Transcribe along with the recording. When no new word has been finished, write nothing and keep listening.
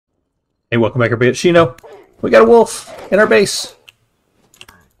Hey, welcome back everybody. It's Shino. We got a wolf in our base.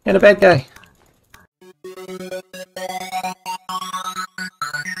 And a bad guy.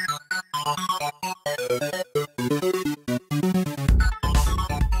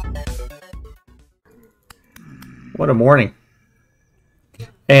 What a morning.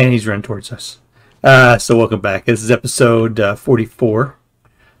 And he's running towards us. So welcome back. This is episode 44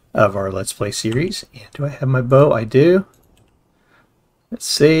 of our Let's Play series. And do I have my bow? I do. Let's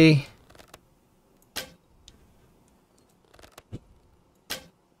see.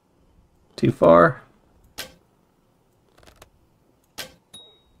 Too far.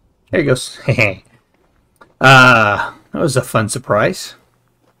 There he goes. That was a fun surprise.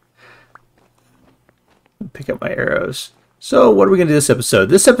 Pick up my arrows. So what are we going to do this episode?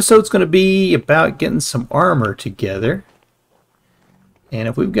 This episode's going to be about getting some armor together. And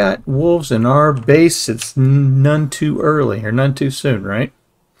if we've got wolves in our base, it's none too early or none too soon, right?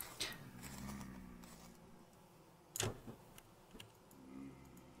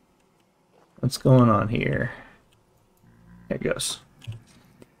 What's going on here? There it goes.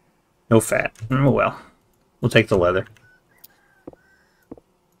 No fat. Oh well. We'll take the leather.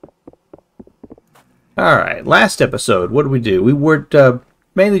 Alright, last episode, what did we do? We worked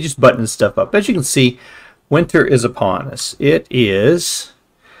mainly just buttoning stuff up. As you can see, winter is upon us. It is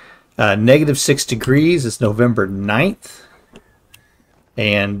 -6 degrees. It's November 9th.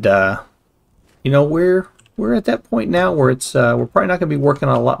 And, you know, we're at that point now where it's we're probably not going to be working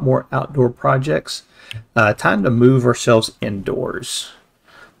on a lot more outdoor projects. Time to move ourselves indoors.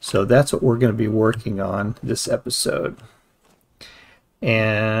 So that's what we're going to be working on this episode.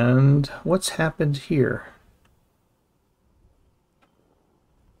 And what's happened here?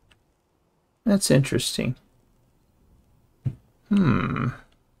 That's interesting.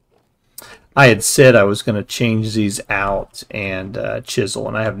 I had said I was going to change these out and chisel,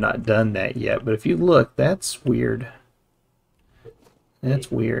 and I have not done that yet. But if you look, that's weird.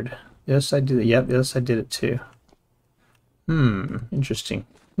 That's weird. Yes, I did it. Yep, yes, I did it too. Interesting.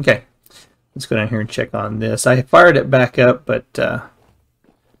 Okay, let's go down here and check on this. I fired it back up, but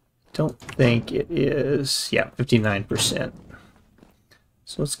don't think it is. Yeah, 59%.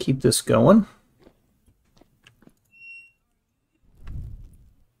 So let's keep this going.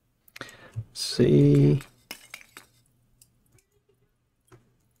 See.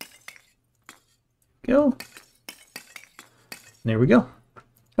 Go. There we go.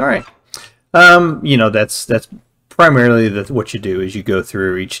 All right. You know, that's primarily what you do is you go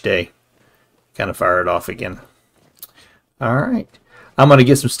through each day, kind of fire it off again. All right. I'm going to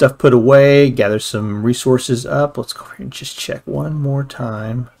get some stuff put away, gather some resources up. Let's go ahead and just check one more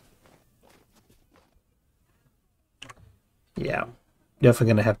time. Yeah. Definitely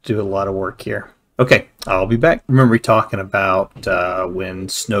going to have to do a lot of work here. Okay, I'll be back. Remember talking about when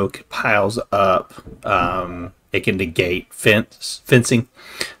snow piles up, it can negate fencing.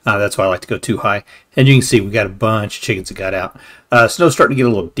 That's why I like to go too high. And you can see we got a bunch of chickens that got out. Snow's starting to get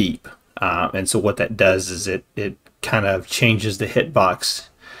a little deep. And so what that does is it kind of changes the hitbox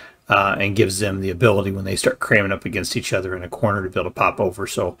and gives them the ability when they start cramming up against each other in a corner to be able to pop over.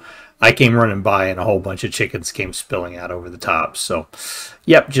 So I came running by and a whole bunch of chickens came spilling out over the top. So,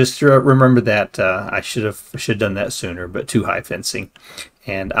 yep, just remember that. I should have done that sooner, but too high fencing.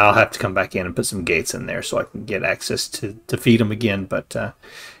 And I'll have to come back in and put some gates in there so I can get access to feed them again. But,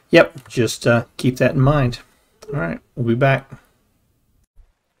 yep, just keep that in mind. All right, we'll be back.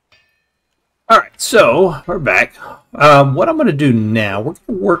 All right, so we're back. What I'm going to do now, we're going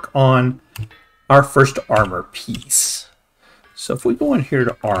to work on our first armor piece. So if we go in here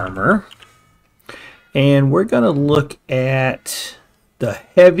to armor, and we're going to look at the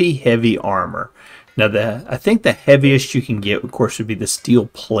heavy armor. Now, I think the heaviest you can get, of course, would be the steel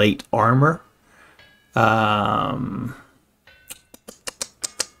plate armor.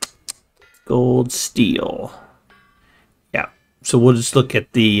 Gold, steel. Yeah, so we'll just look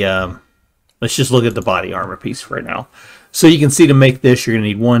at the... let's just look at the body armor piece right now. So you can see to make this, you're going to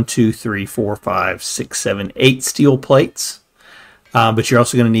need 1, 2, 3, 4, 5, 6, 7, 8 steel plates. But you're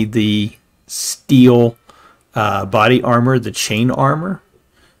also going to need the steel body armor, the chain armor.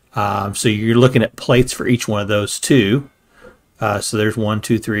 So you're looking at plates for each one of those too. So there's 1,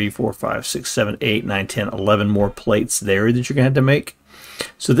 2, 3, 4, 5, 6, 7, 8, 9, 10, 11 more plates there that you're going to have to make.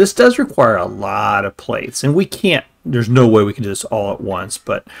 So this does require a lot of plates. And we can't, there's no way we can do this all at once.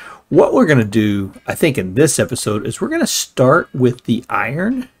 But what we're going to do, I think, in this episode is we're going to start with the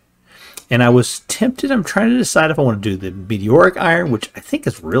iron. And I was tempted, I'm trying to decide if I want to do the meteoric iron, which I think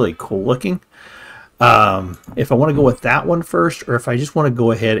is really cool looking. If I want to go with that one first, or if I just want to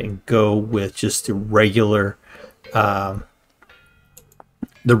go ahead and go with just the regular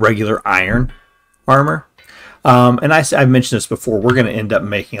the regular iron armor. And I've mentioned this before, we're going to end up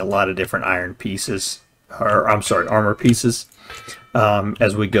making a lot of different iron pieces, or I'm sorry, armor pieces,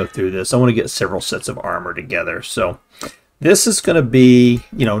 as we go through this. I want to get several sets of armor together. So this is going to be,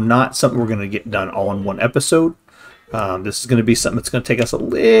 not something we're going to get done all in one episode. This is going to be something that's going to take us a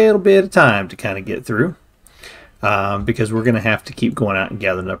little bit of time to kind of get through, because we're going to have to keep going out and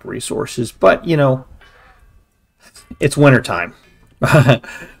gathering up resources. But, it's winter time.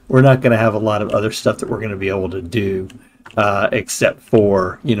 We're not going to have a lot of other stuff that we're going to be able to do, except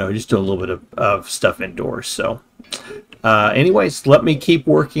for, just do a little bit of stuff indoors. So anyways, let me keep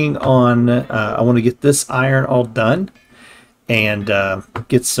working on, I want to get this iron all done and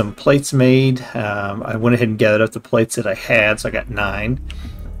get some plates made. I went ahead and gathered up the plates that I had, so I got 9.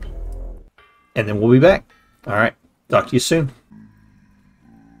 And then we'll be back. All right, talk to you soon.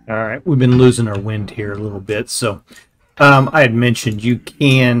 All right, we've been losing our wind here a little bit, so I had mentioned you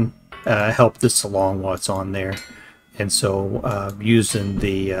can help this along while it's on there, and so using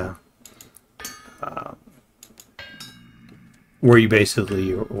the where you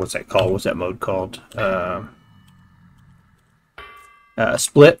basically, what's that called? What's that mode called?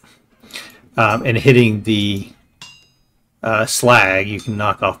 Split, and hitting the slag, you can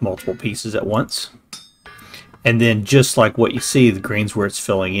knock off multiple pieces at once. And then just like what you see, the green's where it's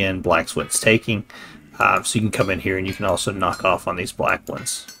filling in, black's what it's taking. So you can come in here and you can also knock off on these black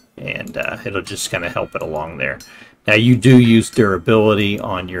ones. And it'll just kind of help it along there. Now you do use durability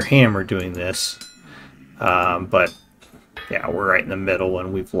on your hammer doing this. But yeah, we're right in the middle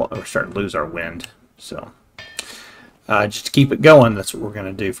and we're starting to lose our wind. So just to keep it going, that's what we're going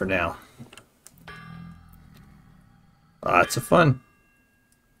to do for now. Lots of fun.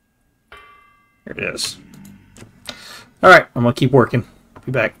 Here it is. Alright, I'm going to keep working.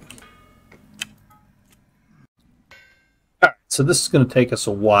 Be back. Alright, so this is going to take us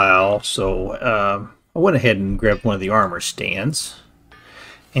a while. So I went ahead and grabbed one of the armor stands.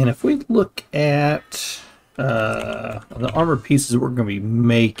 And if we look at the armor pieces that we're going to be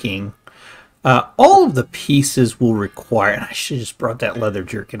making, all of the pieces will require, and I should have just brought that leather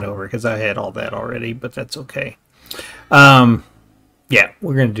jerkin over because I had all that already, but that's okay. Yeah,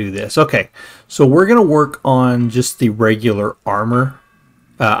 we're going to do this. Okay, so we're going to work on just the regular armor,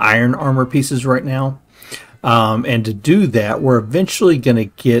 iron armor pieces right now. And to do that, we're eventually going to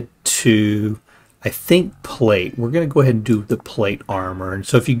get to, I think, plate. We're going to go ahead and do the plate armor. And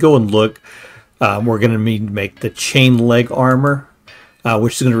so if you go and look, we're going to need to make the chain leg armor,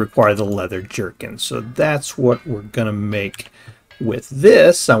 which is going to require the leather jerkin. So that's what we're going to make with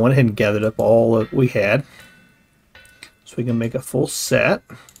this. I went ahead and gathered up all that we had, so we can make a full set.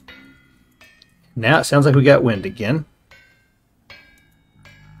 Now it sounds like we got wind again.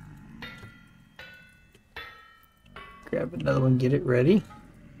 Grab another one, get it ready.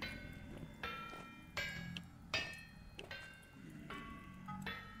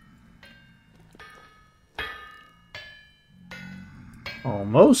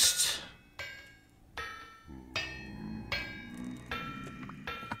 Almost.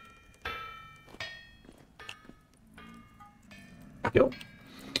 Go.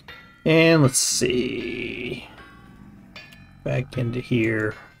 And let's see. Back into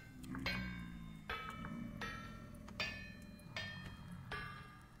here.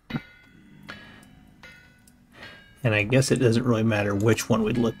 And I guess it doesn't really matter which one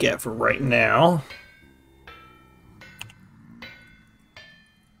we look at for right now.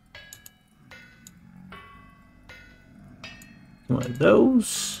 One of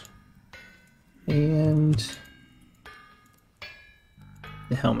those. And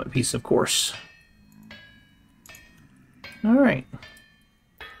the helmet piece, of course. All right.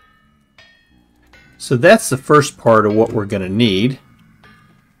 So that's the first part of what we're going to need.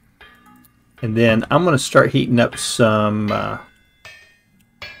 And then I'm going to start heating up some of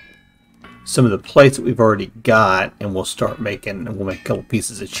the plates that we've already got, and we'll start making, and we'll make a couple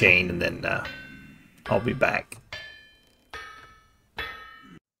pieces of chain, and then I'll be back.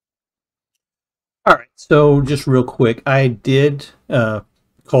 All right, so just real quick, I did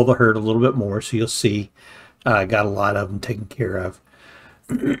cull the herd a little bit more, so you'll see I got a lot of them taken care of.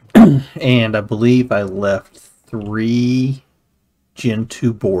 And I believe I left 3 Gen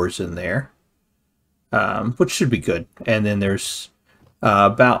 2 boars in there, which should be good. And then there's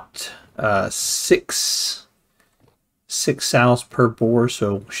about 6 sows per boar,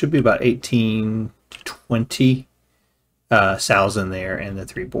 so should be about 18 to 20 sows in there, and the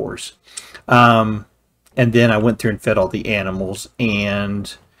 3 boars. And then I went through and fed all the animals,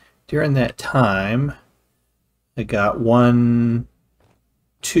 and during that time I got 1,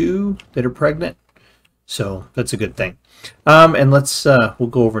 2 that are pregnant. So that's a good thing. And let's we'll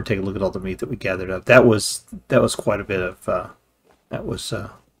go over and take a look at all the meat that we gathered up. That was quite a bit of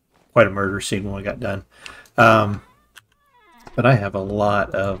quite a murder scene when we got done. But I have a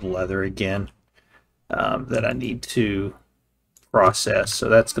lot of leather again that I need to process. So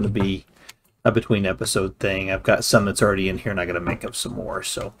that's going to be a between episode thing. I've got some that's already in here, and I got to make up some more.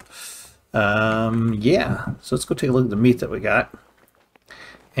 So yeah, so let's go take a look at the meat that we got.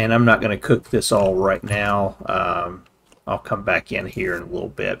 And I'm not going to cook this all right now. I'll come back in here in a little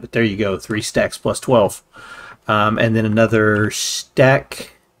bit. But there you go, 3 stacks plus 12. And then another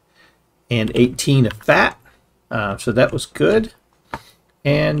stack and 18 of fat. So that was good.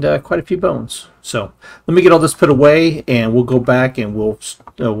 And quite a few bones. So let me get all this put away, and we'll go back and we'll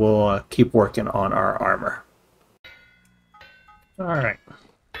keep working on our armor. All right.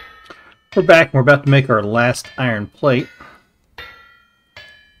 We're back, and we're about to make our last iron plate.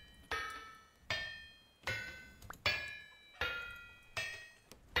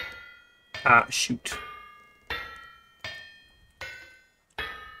 Ah, shoot.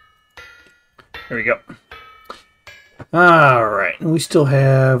 There we go. All right, and we still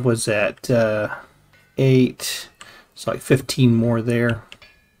have, what's that, 8, it's like 15 more there.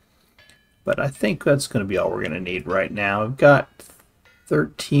 But I think that's going to be all we're going to need right now. We've got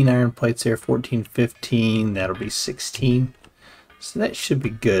 13 iron plates there, 14, 15, that'll be 16. So that should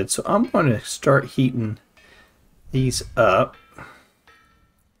be good. So I'm going to start heating these up.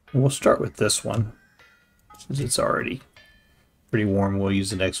 We'll start with this one, since it's already pretty warm. We'll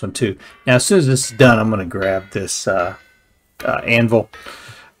use the next one too. Now, as soon as this is done, I'm going to grab this anvil.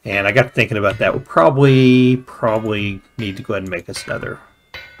 And I got thinking about that. We'll probably need to go ahead and make us another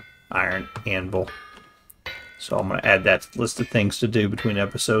iron anvil. So I'm going to add that list of things to do between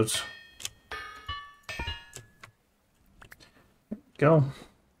episodes. There we go.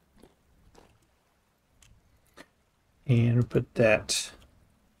 And we'll put that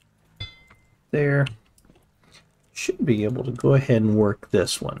there. Should be able to go ahead and work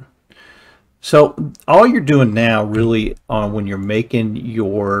this one. So all you're doing now really when you're making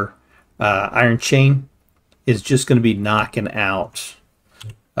your iron chain is just going to be knocking out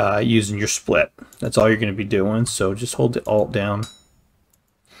using your split. That's all you're going to be doing. So just hold the Alt down,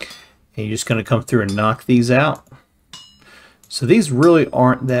 and you're just going to come through and knock these out. So these really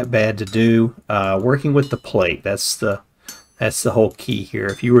aren't that bad to do. Working with the plate, that's the whole key here.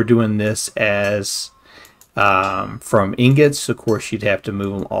 If you were doing this as from ingots, of course you'd have to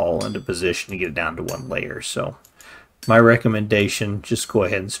move them all into position to get it down to one layer. So my recommendation, just go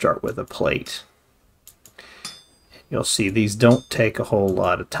ahead and start with a plate. You'll see these don't take a whole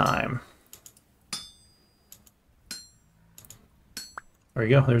lot of time. There we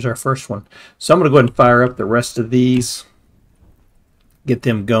go, there's our first one. So I'm going to go ahead and fire up the rest of these, get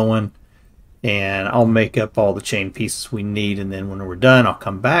them going, and I'll make up all the chain pieces we need, and then when we're done I'll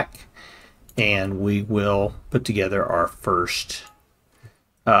come back and we will put together our first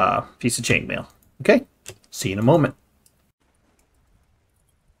piece of chainmail. Okay, see you in a moment.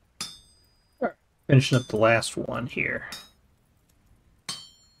 All right, finishing up the last one here.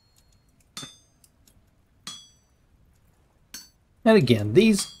 And again,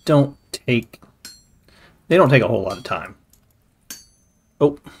 these don't take a whole lot of time.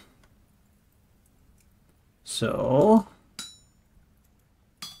 Oh. So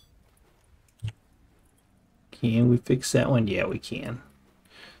can we fix that one? Yeah, we can.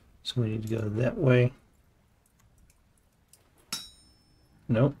 So we need to go that way.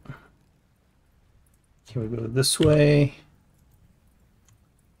 Nope. Can we go this way?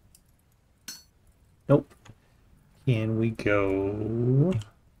 Nope. Can we go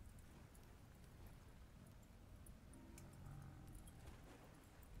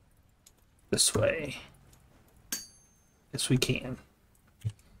this way? Yes, we can.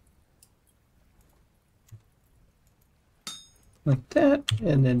 Like that,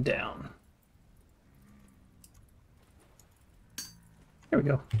 and then down. There we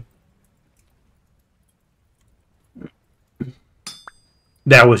go.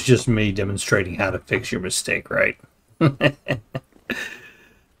 That was just me demonstrating how to fix your mistake, right?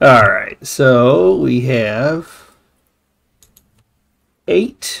 Alright, so we have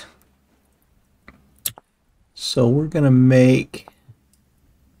 8. So we're going to make,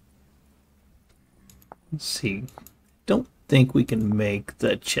 let's see, don't think we can make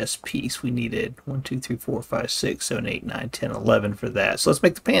the chest piece. We needed 1, 2, 3, 4, 5, 6, 7, 8, 9, 10, 11 for that. So let's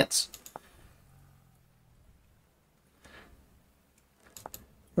make the pants.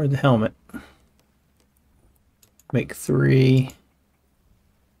 Or the helmet. Make 3.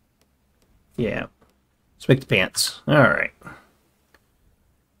 Yeah. Let's make the pants. All right.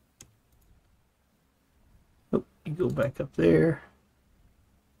 me go back up there.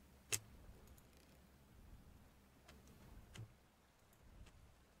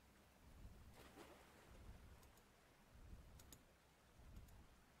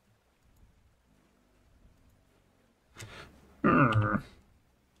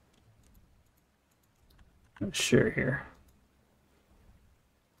 Not sure here.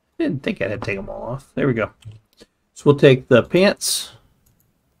 Didn't think I had to take them all off. There we go. So we'll take the pants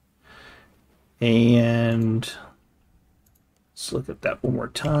and let's look at that one more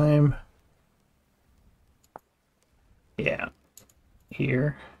time. Yeah,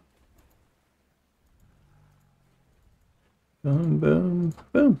 here. Boom, boom,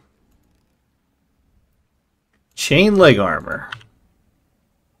 boom. Chain leg armor.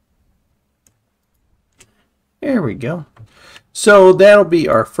 There we go. So that'll be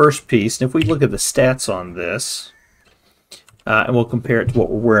our first piece. And if we look at the stats on this, and we'll compare it to what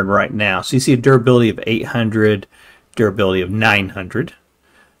we're wearing right now. So you see a durability of 800, durability of 900.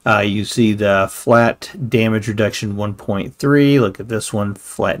 You see the flat damage reduction 1.3. Look at this one,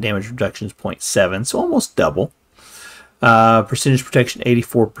 flat damage reduction is 0.7, so almost double. Percentage protection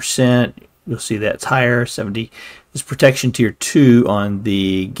 84%. You'll see that's higher, 70. This is protection tier 2 on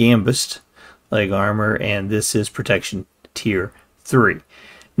the Gambist leg armor, and this is protection tier 3.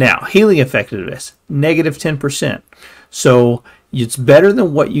 Now, healing effectiveness, negative 10%. So it's better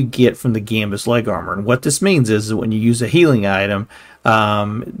than what you get from the Gambist leg armor. And what this means is that when you use a healing item,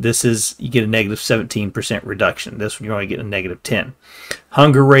 you get a negative 17% reduction. This one, you're only getting a negative 10.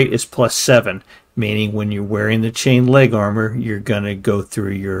 Hunger rate is plus 7, meaning when you're wearing the chain leg armor, you're going to go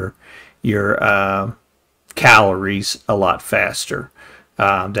through your calories a lot faster.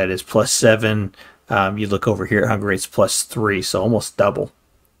 That is plus 7. You look over here, hunger rate's plus 3, so almost double.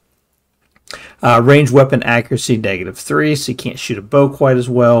 Range weapon accuracy negative 3, so you can't shoot a bow quite as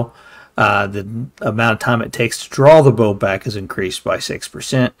well. The amount of time it takes to draw the bow back is increased by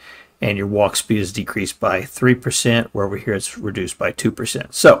 6%, and your walk speed is decreased by 3%, where over here it's reduced by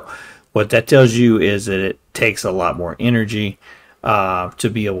 2%. So what that tells you is that it takes a lot more energy to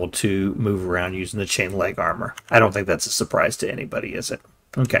be able to move around using the chain leg armor. I don't think that's a surprise to anybody, is it?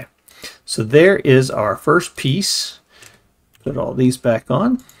 Okay, so there is our first piece. Put all these back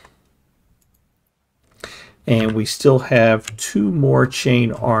on. And we still have 2 more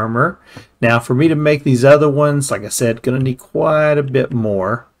chain armor. Now, for me to make these other ones, like I said, going to need quite a bit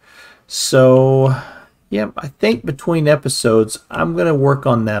more. So, yeah, I think between episodes, I'm going to work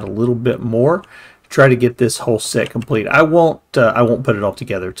on that a little bit more. Try to get this whole set complete. I won't put it all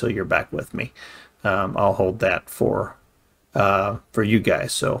together until you're back with me. I'll hold that for you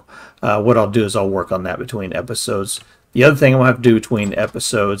guys. So, what I'll do is I'll work on that between episodes. The other thing I'm going to have to do between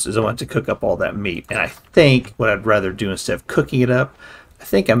episodes is I want to cook up all that meat. And I think what I'd rather do instead of cooking it up, I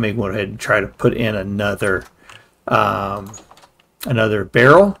think I may go ahead and try to put in another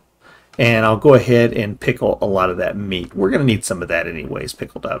barrel. And I'll go ahead and pickle a lot of that meat. We're going to need some of that anyways,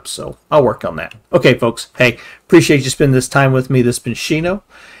 pickled up. So I'll work on that. Okay, folks. Hey, appreciate you spending this time with me. This has been Shino.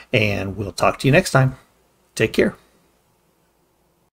 And we'll talk to you next time. Take care.